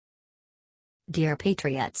Dear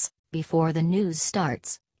Patriots, before the news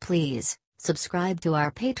starts, please subscribe to our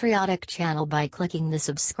patriotic channel by clicking the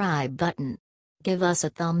subscribe button. Give us a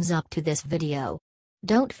thumbs up to this video.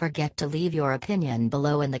 Don't forget to leave your opinion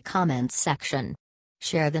below in the comments section.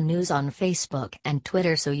 Share the news on Facebook and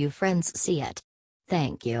Twitter so you friends see it.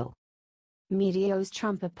 Thank you. Media owes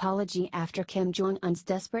Trump apology after Kim Jong-un's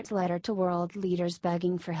desperate letter to world leaders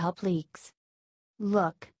begging for help leaks.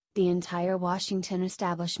 Look, the entire Washington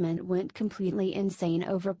establishment went completely insane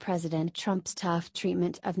over President Trump's tough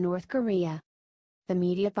treatment of North Korea. The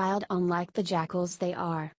media piled on like the jackals they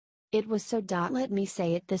are. It was so. Let me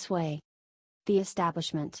say it this way. The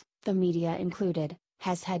establishment, the media included,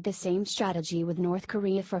 has had the same strategy with North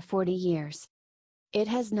Korea for 40 years. It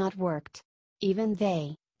has not worked. Even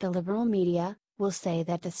they, the liberal media, will say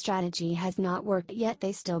that the strategy has not worked, yet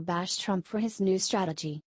they still bash Trump for his new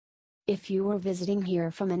strategy. If you were visiting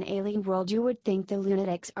here from an alien world, you would think the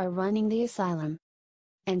lunatics are running the asylum.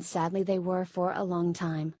 And sadly they were for a long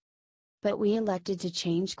time. But we elected to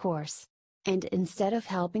change course. And instead of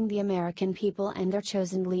helping the American people and their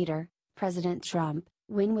chosen leader, President Trump,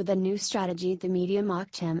 win with a new strategy, the media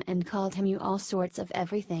mocked him and called him all sorts of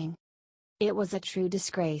everything. It was a true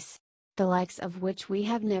disgrace, the likes of which we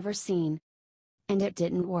have never seen. And it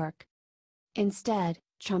didn't work. Instead,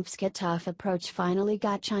 Trump's get-tough approach finally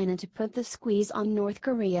got China to put the squeeze on North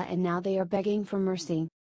Korea, and now they are begging for mercy.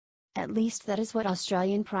 At least that is what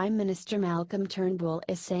Australian Prime Minister Malcolm Turnbull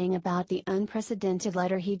is saying about the unprecedented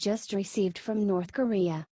letter he just received from North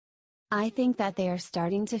Korea. I think that they are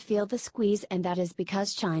starting to feel the squeeze, and that is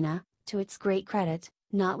because China, to its great credit,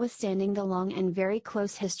 notwithstanding the long and very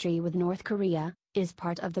close history with North Korea, is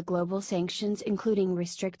part of the global sanctions, including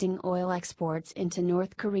restricting oil exports into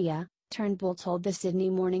North Korea, Turnbull told the Sydney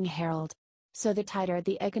Morning Herald. So the tighter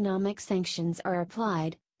the economic sanctions are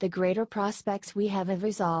applied, the greater prospects we have of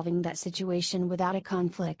resolving that situation without a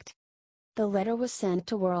conflict. The letter was sent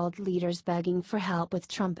to world leaders begging for help with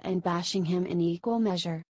Trump and bashing him in equal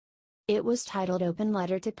measure. It was titled Open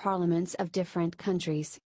Letter to Parliaments of Different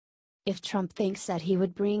Countries. If Trump thinks that he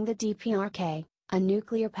would bring the DPRK, a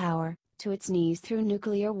nuclear power, to its knees through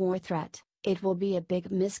nuclear war threat, it will be a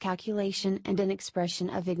big miscalculation and an expression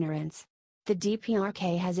of ignorance. The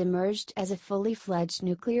DPRK has emerged as a fully fledged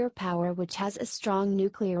nuclear power which has a strong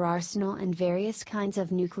nuclear arsenal and various kinds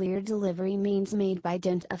of nuclear delivery means made by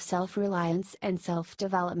dint of self-reliance and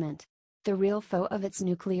self-development. The real foe of its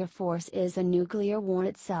nuclear force is a nuclear war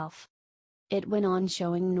itself. It went on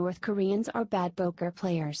showing North Koreans are bad poker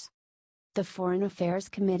players. The Foreign Affairs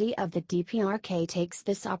Committee of the DPRK takes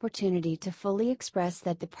this opportunity to fully express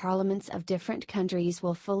that the parliaments of different countries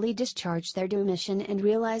will fully discharge their due mission in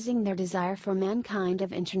realizing their desire for mankind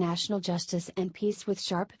of international justice and peace with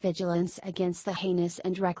sharp vigilance against the heinous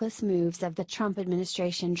and reckless moves of the Trump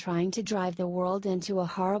administration trying to drive the world into a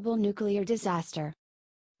horrible nuclear disaster.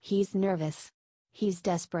 He's nervous. He's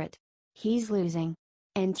desperate. He's losing.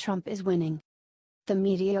 And Trump is winning. The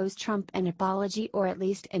media owes Trump an apology, or at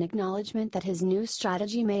least an acknowledgement that his new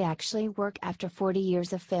strategy may actually work after 40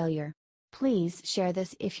 years of failure. Please share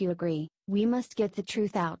this if you agree. We must get the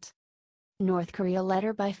truth out. North Korea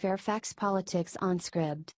letter by Fairfax Politics on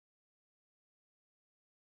Scribd.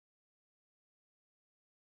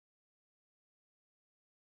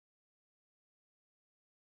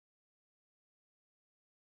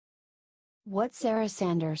 What Sarah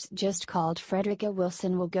Sanders just called Frederica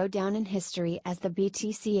Wilson will go down in history as the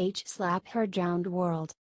BTCH slap her drowned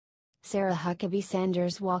world. Sarah Huckabee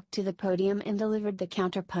Sanders walked to the podium and delivered the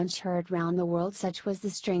counterpunch heard round the world. Such was the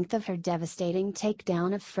strength of her devastating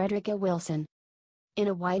takedown of Frederica Wilson. In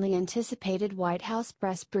a widely anticipated White House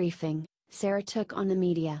press briefing, Sarah took on the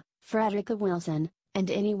media, Frederica Wilson,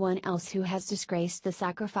 and anyone else who has disgraced the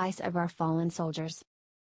sacrifice of our fallen soldiers.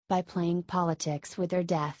 By playing politics with their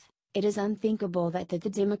death, it is unthinkable that the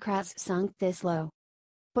Democrats sunk this low.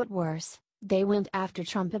 But worse, they went after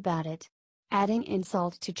Trump about it, adding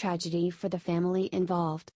insult to tragedy for the family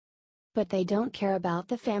involved. But they don't care about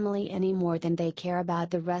the family any more than they care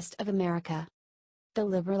about the rest of America. The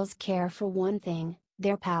liberals care for one thing,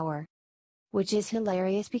 their power. Which is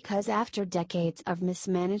hilarious because after decades of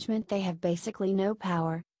mismanagement they have basically no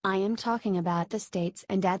power. I am talking about the states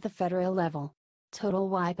and at the federal level. Total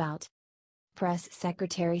wipeout. Press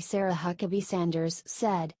Secretary Sarah Huckabee Sanders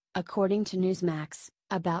said, according to Newsmax,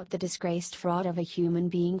 about the disgraced fraud of a human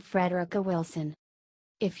being Frederica Wilson.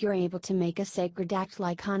 If you're able to make a sacred act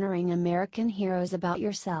like honoring American heroes about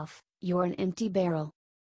yourself, you're an empty barrel.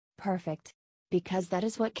 Perfect. Because that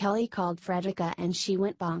is what Kelly called Frederica, and she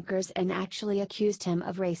went bonkers and actually accused him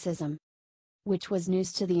of racism. Which was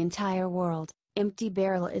news to the entire world. Empty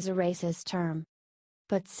barrel is a racist term.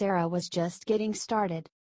 but Sarah was just getting started.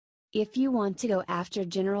 If you want to go after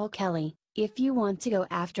General Kelly, if you want to go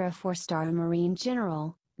after a 4-star Marine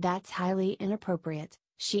general, that's highly inappropriate,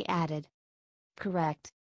 she added.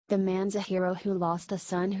 Correct. The man's a hero who lost a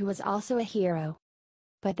son who was also a hero.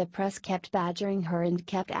 But the press kept badgering her and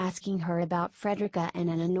kept asking her about Frederica, and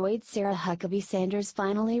an annoyed Sarah Huckabee Sanders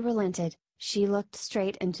finally relented. She looked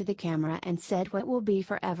straight into the camera and said what will be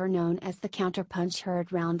forever known as the counterpunch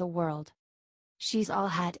heard round the world. She's all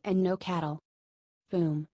hat and no cattle.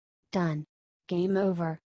 Boom. Done. Game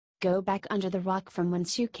over. Go back under the rock from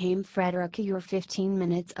whence you came, Frederica. Your 15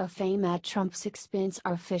 minutes of fame at Trump's expense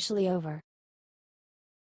are officially over.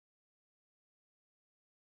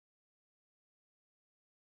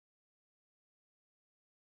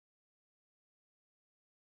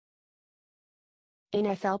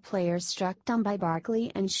 NFL players struck dumb by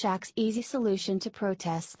Barkley and Shaq's easy solution to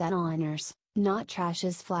protests that honors, not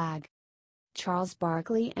trashes flag. Charles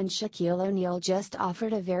Barkley and Shaquille O'Neal just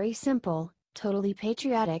offered a very simple, totally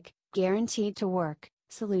patriotic, guaranteed to work,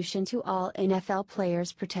 solution to all NFL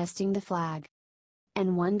players protesting the flag.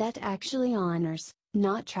 And one that actually honors,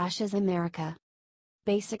 not trashes America.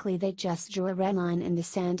 Basically they just drew a red line in the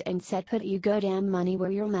sand and said put your goddamn money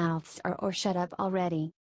where your mouths are or shut up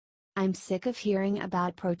already. I'm sick of hearing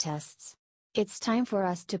about protests. It's time for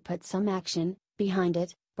us to put some action behind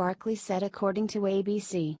it, Barkley said according to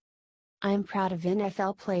ABC. I'm proud of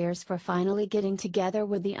NFL players for finally getting together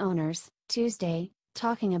with the owners, Tuesday,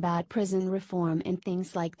 talking about prison reform and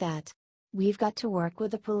things like that. We've got to work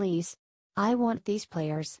with the police. I want these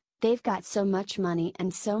players, they've got so much money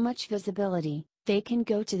and so much visibility, they can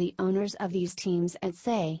go to the owners of these teams and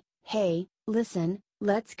say, hey, listen,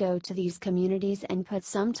 let's go to these communities and put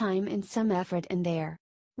some time and some effort in there.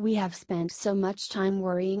 We have spent so much time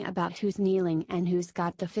worrying about who's kneeling and who's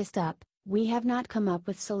got the fist up, we have not come up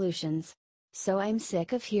with solutions. So I'm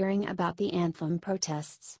sick of hearing about the anthem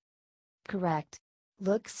protests. Correct.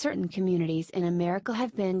 Look, certain communities in America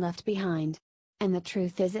have been left behind. And the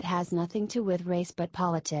truth is it has nothing to do with race but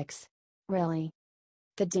politics. Really.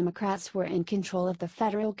 The Democrats were in control of the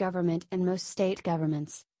federal government and most state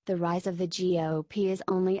governments. The rise of the GOP is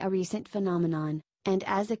only a recent phenomenon, and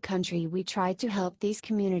as a country we try to help these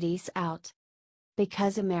communities out.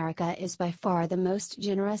 Because America is by far the most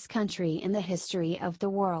generous country in the history of the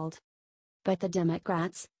world. But the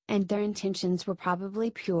Democrats, and their intentions were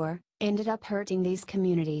probably pure, ended up hurting these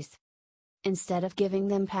communities. Instead of giving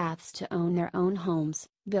them paths to own their own homes,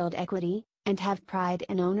 build equity, and have pride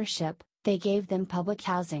in ownership, they gave them public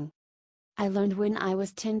housing. I learned when I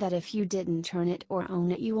was 10 that if you didn't earn it or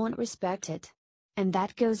own it you won't respect it. And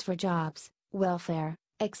that goes for jobs, welfare,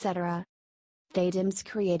 etc. They Dems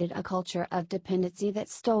created a culture of dependency that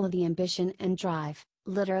stole the ambition and drive,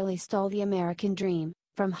 literally stole the American dream,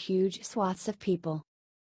 from huge swaths of people.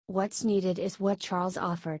 What's needed is what Charles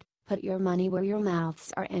offered, put your money where your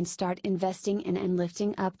mouths are and start investing in and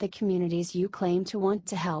lifting up the communities you claim to want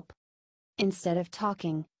to help. Instead of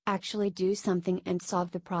talking, actually do something and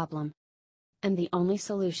solve the problem. And the only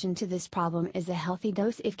solution to this problem is a healthy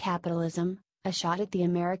dose of capitalism, a shot at the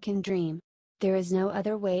American dream. There is no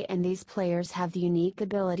other way, and these players have the unique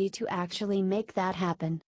ability to actually make that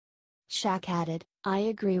happen. Shaq added, I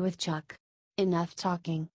agree with Chuck. Enough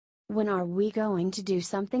talking. When are we going to do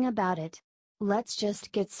something about it? Let's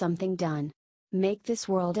just get something done. Make this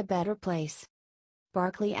world a better place.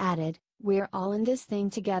 Barkley added, we're all in this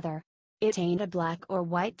thing together. It ain't a black or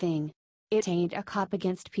white thing. It ain't a cop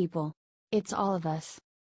against people. It's all of us.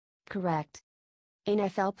 Correct.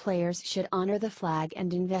 NFL players should honor the flag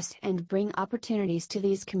and invest and bring opportunities to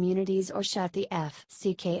these communities or shut the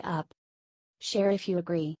FCK up. Share if you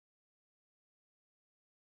agree.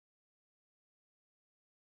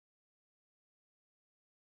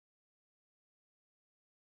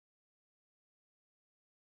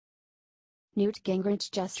 Newt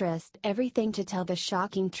Gingrich just risked everything to tell the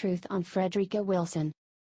shocking truth on Frederica Wilson.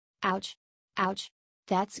 Ouch. Ouch.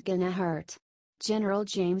 That's gonna hurt. General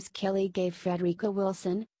James Kelly gave Frederica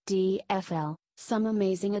Wilson, DFL, some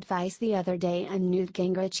amazing advice the other day, and Newt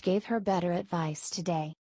Gingrich gave her better advice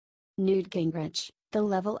today. Newt Gingrich, the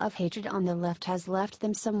level of hatred on the left has left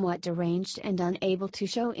them somewhat deranged and unable to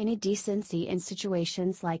show any decency in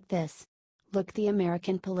situations like this. Look, the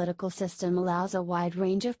American political system allows a wide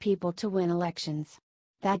range of people to win elections.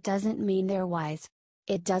 That doesn't mean they're wise.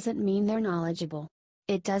 It doesn't mean they're knowledgeable.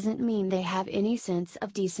 It doesn't mean they have any sense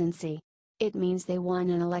of decency. It means they won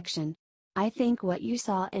an election. I think what you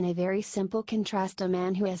saw in a very simple contrast: a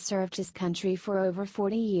man who has served his country for over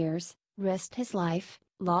 40 years, risked his life,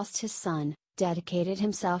 lost his son, dedicated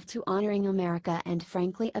himself to honoring America, and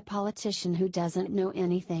frankly a politician who doesn't know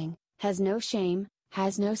anything, has no shame,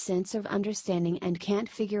 has no sense of understanding and can't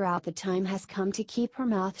figure out the time has come to keep her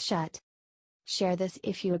mouth shut. Share this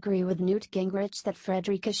if you agree with Newt Gingrich that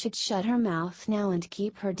Frederica should shut her mouth now and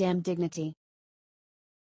keep her damn dignity.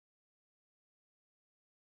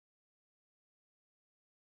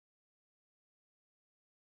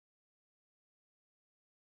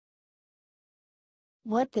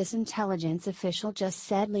 What this intelligence official just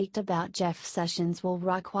said leaked about Jeff Sessions will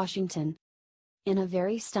rock Washington. In a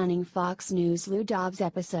very stunning Fox News Lou Dobbs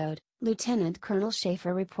episode, Lieutenant Colonel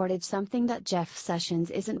Schaefer reported something that Jeff Sessions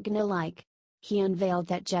isn't gonna like. He unveiled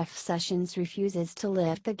that Jeff Sessions refuses to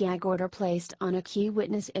lift the gag order placed on a key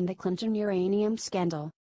witness in the Clinton uranium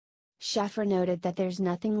scandal. Schaefer noted that there's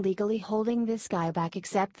nothing legally holding this guy back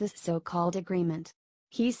except this so-called agreement.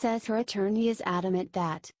 He says her attorney is adamant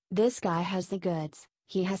that, this guy has the goods,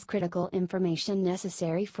 he has critical information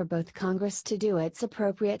necessary for both Congress to do its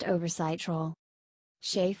appropriate oversight role.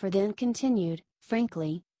 Schaefer then continued,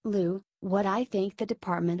 frankly, Lou, what I think the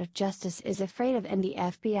Department of Justice is afraid of and the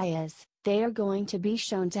FBI is, they are going to be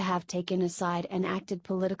shown to have taken a side and acted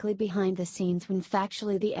politically behind the scenes when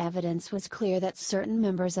factually the evidence was clear that certain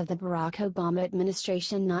members of the Barack Obama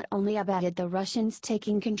administration not only abetted the Russians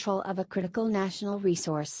taking control of a critical national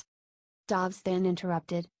resource. Dobbs then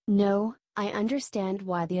interrupted, no, I understand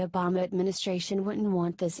why the Obama administration wouldn't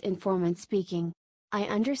want this informant speaking. I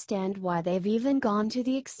understand why they've even gone to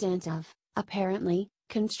the extent of, apparently,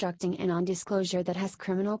 constructing a non-disclosure that has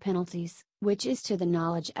criminal penalties, which is to the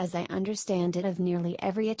knowledge as I understand it of nearly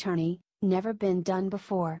every attorney, never been done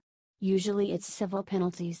before. Usually it's civil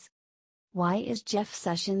penalties. Why is Jeff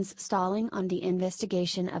Sessions stalling on the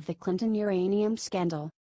investigation of the Clinton uranium scandal?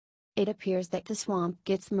 It appears that the swamp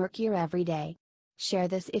gets murkier every day. Share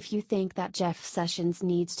this if you think that Jeff Sessions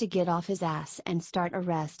needs to get off his ass and start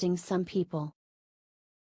arresting some people.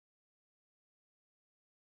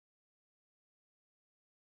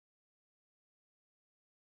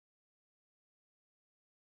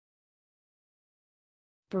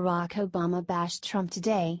 Barack Obama bashed Trump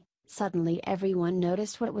today, suddenly everyone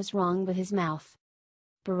noticed what was wrong with his mouth.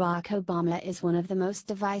 Barack Obama is one of the most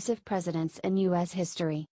divisive presidents in U.S.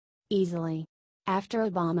 history. Easily. After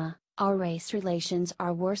Obama, our race relations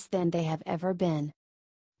are worse than they have ever been.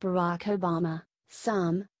 Barack Obama,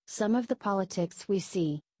 some of the politics we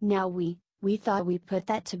see, now we thought we put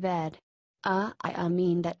that to bed. I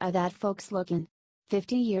mean that folks looking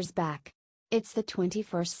 50 years back. It's the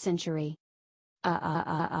 21st century.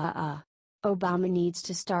 Obama needs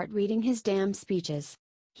to start reading his damn speeches.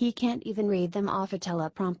 He can't even read them off a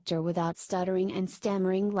teleprompter without stuttering and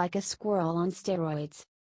stammering like a squirrel on steroids.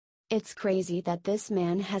 It's crazy that this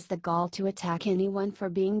man has the gall to attack anyone for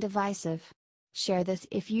being divisive. Share this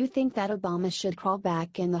if you think that Obama should crawl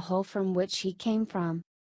back in the hole from which he came from.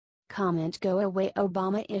 Comment "Go away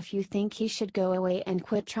Obama" if you think he should go away and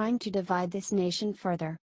quit trying to divide this nation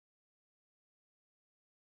further.